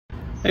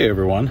Hey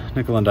everyone,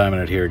 Nickel and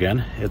Diamond It here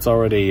again. It's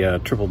already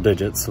triple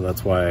digits, so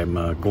that's why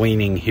I'm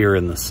gleaning here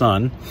in the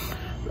sun.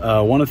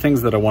 One of the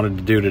things that I wanted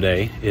to do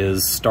today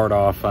is start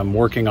off, I'm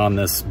working on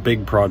this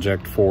big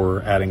project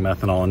for adding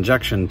methanol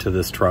injection to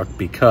this truck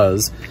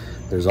because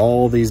there's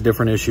all these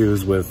different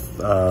issues with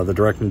the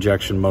direct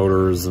injection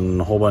motors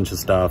and a whole bunch of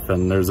stuff,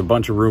 and there's a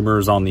bunch of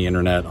rumors on the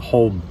internet,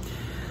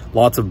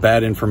 lots of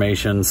bad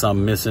information,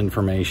 some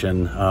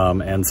misinformation,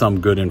 and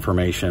some good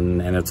information,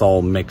 and it's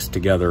all mixed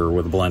together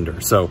with a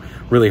blender. So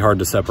really hard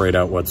to separate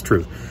out what's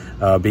true.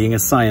 Being a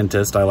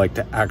scientist, I like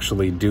to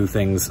actually do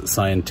things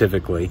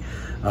scientifically.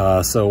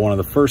 So one of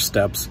the first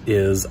steps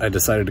is I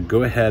decided to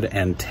go ahead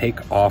and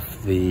take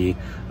off the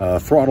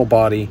throttle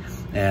body,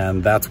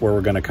 and that's where we're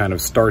going to kind of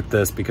start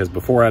this, because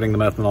before adding the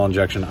methanol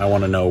injection, I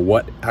want to know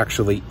what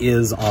actually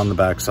is on the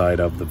backside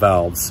of the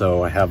valves.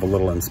 So I have a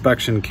little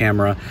inspection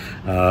camera,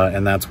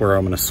 and that's where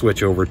I'm going to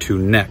switch over to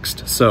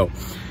next. So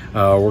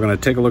we're going to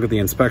take a look at the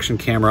inspection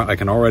camera. I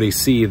can already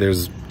see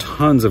there's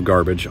tons of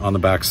garbage on the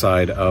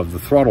backside of the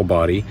throttle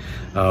body,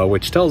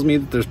 which tells me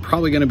that there's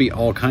probably going to be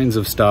all kinds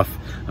of stuff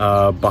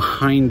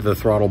behind the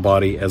throttle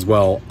body as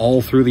well,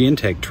 all through the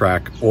intake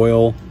track,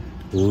 oil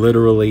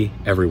literally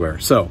everywhere.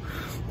 So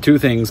two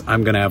things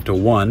I'm going to have to,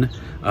 one,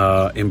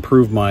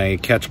 improve my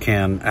catch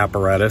can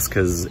apparatus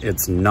because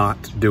it's not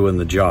doing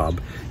the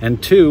job.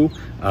 And two,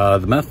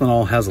 the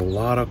methanol has a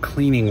lot of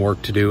cleaning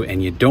work to do,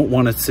 and you don't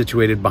want it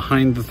situated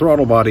behind the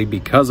throttle body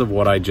because of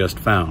what I just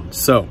found.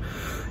 So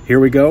here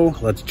we go.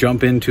 Let's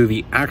jump into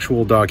the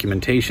actual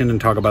documentation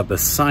and talk about the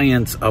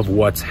science of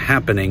what's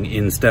happening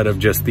instead of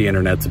just the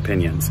internet's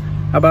opinions.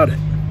 How about it?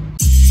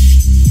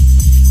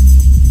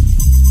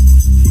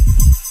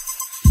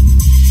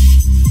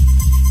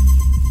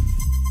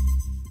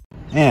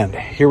 And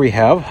here we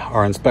have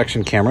our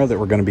inspection camera that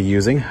we're going to be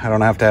using. I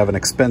don't have to have an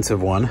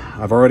expensive one.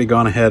 I've already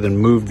gone ahead and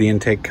moved the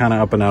intake kind of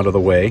up and out of the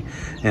way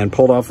and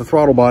pulled off the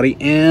throttle body,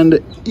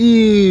 and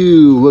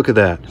ew, look at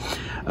that.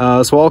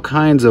 So all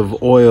kinds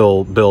of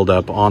oil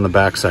buildup on the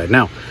backside.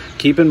 Now,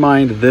 keep in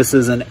mind, this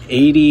is an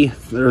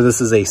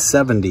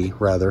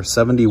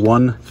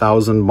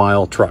 71,000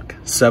 mile truck,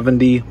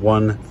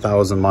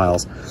 71,000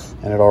 miles.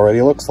 And it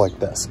already looks like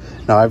this.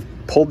 Now, I've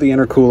pulled the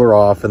intercooler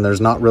off, and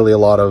there's not really a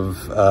lot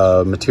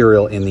of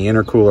material in the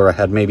intercooler. I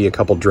had maybe a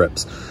couple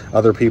drips.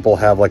 Other people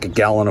have like a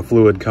gallon of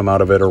fluid come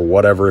out of it or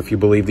whatever, if you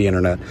believe the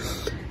internet.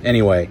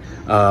 Anyway,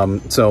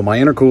 so my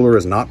intercooler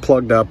is not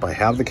plugged up. I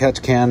have the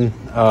catch can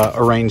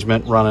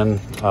arrangement running,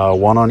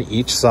 one on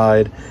each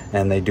side,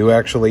 and they do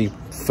actually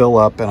fill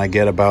up, and I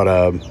get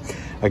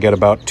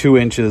about 2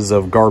 inches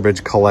of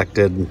garbage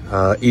collected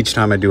each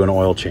time I do an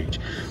oil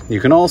change. You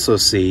can also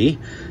see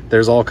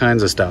there's all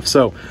kinds of stuff.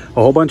 So a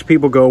whole bunch of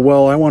people go,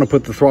 well, I want to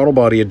put the throttle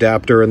body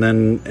adapter and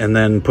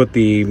then put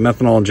the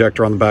methanol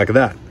injector on the back of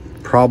that.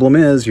 Problem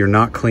is, you're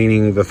not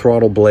cleaning the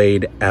throttle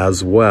blade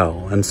as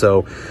well. And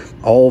so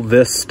all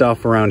this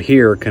stuff around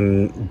here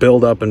can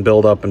build up and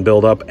build up and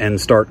build up and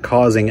start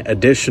causing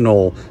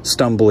additional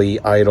stumbly,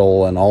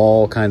 idle, and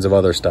all kinds of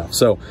other stuff.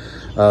 So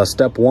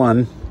step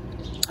one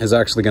is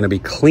actually going to be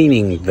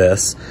cleaning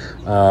this,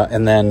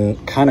 and then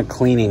kind of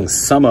cleaning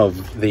some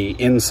of the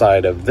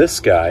inside of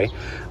this guy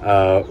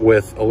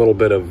with a little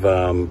bit of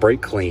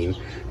brake clean,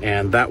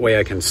 and that way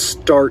I can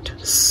start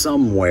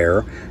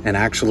somewhere and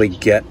actually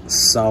get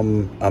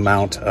some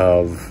amount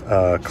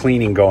of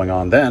cleaning going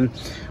on. Then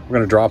we're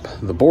going to drop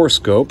the bore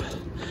scope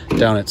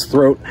down its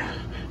throat,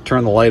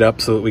 turn the light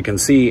up so that we can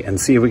see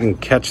if we can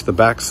catch the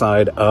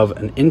backside of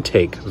an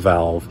intake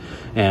valve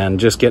and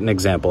just get an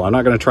example. I'm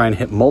not going to try and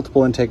hit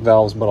multiple intake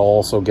valves, but I'll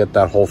also get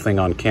that whole thing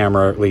on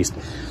camera, or at least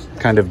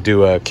kind of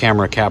do a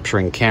camera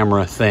capturing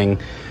camera thing.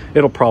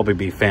 It'll probably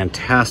be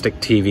fantastic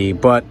TV,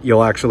 but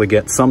you'll actually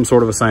get some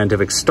sort of a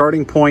scientific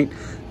starting point.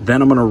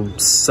 Then I'm going to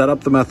set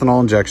up the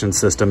methanol injection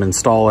system,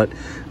 install it,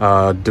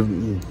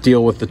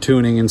 deal with the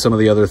tuning and some of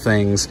the other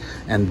things,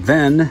 and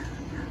then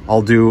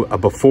I'll do a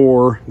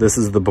before. This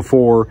is the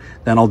before.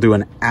 Then I'll do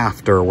an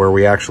after, where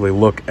we actually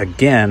look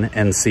again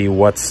and see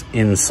what's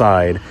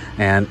inside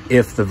and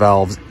if the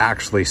valves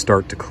actually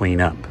start to clean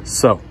up.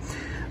 So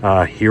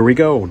here we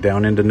go,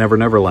 down into Never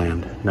Never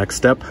Land. Next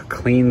step,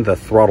 clean the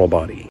throttle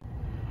body.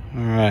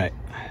 All right,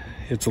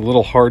 it's a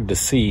little hard to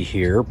see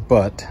here,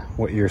 but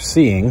what you're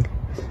seeing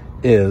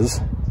is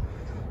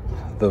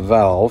the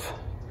valve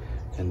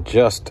and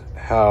just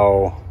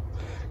how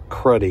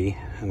cruddy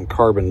and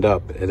carboned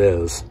up it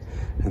is.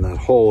 And that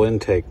whole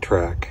intake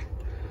track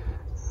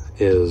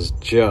is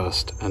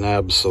just an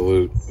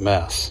absolute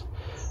mess.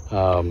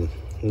 No,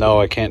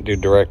 I can't do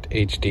direct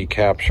HD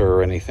capture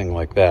or anything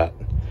like that,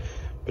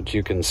 but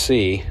you can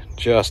see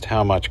just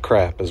how much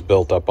crap is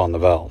built up on the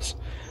valves.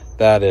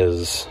 That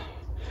is,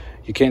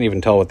 you can't even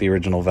tell what the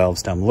original valve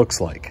stem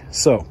looks like.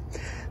 So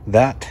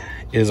that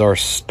is our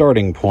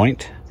starting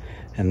point,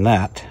 and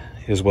that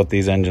is what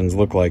these engines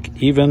look like,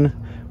 even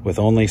with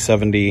only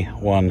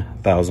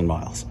 71,000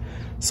 miles.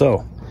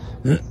 So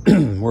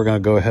we're going to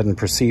go ahead and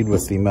proceed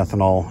with the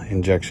methanol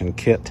injection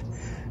kit,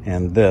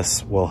 and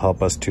this will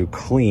help us to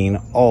clean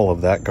all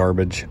of that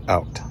garbage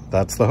out.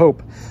 That's the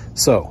hope.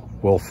 So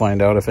we'll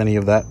find out if any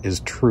of that is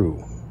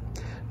true.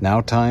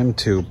 Now time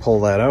to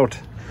pull that out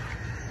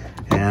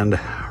and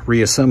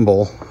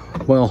reassemble,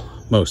 well,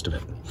 most of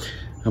it.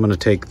 I'm going to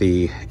take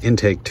the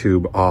intake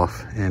tube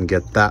off and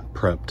get that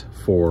prepped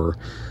for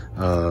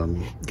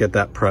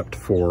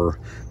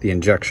the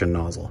injection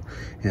nozzle.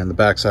 And the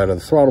backside of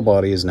the throttle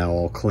body is now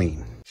all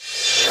clean.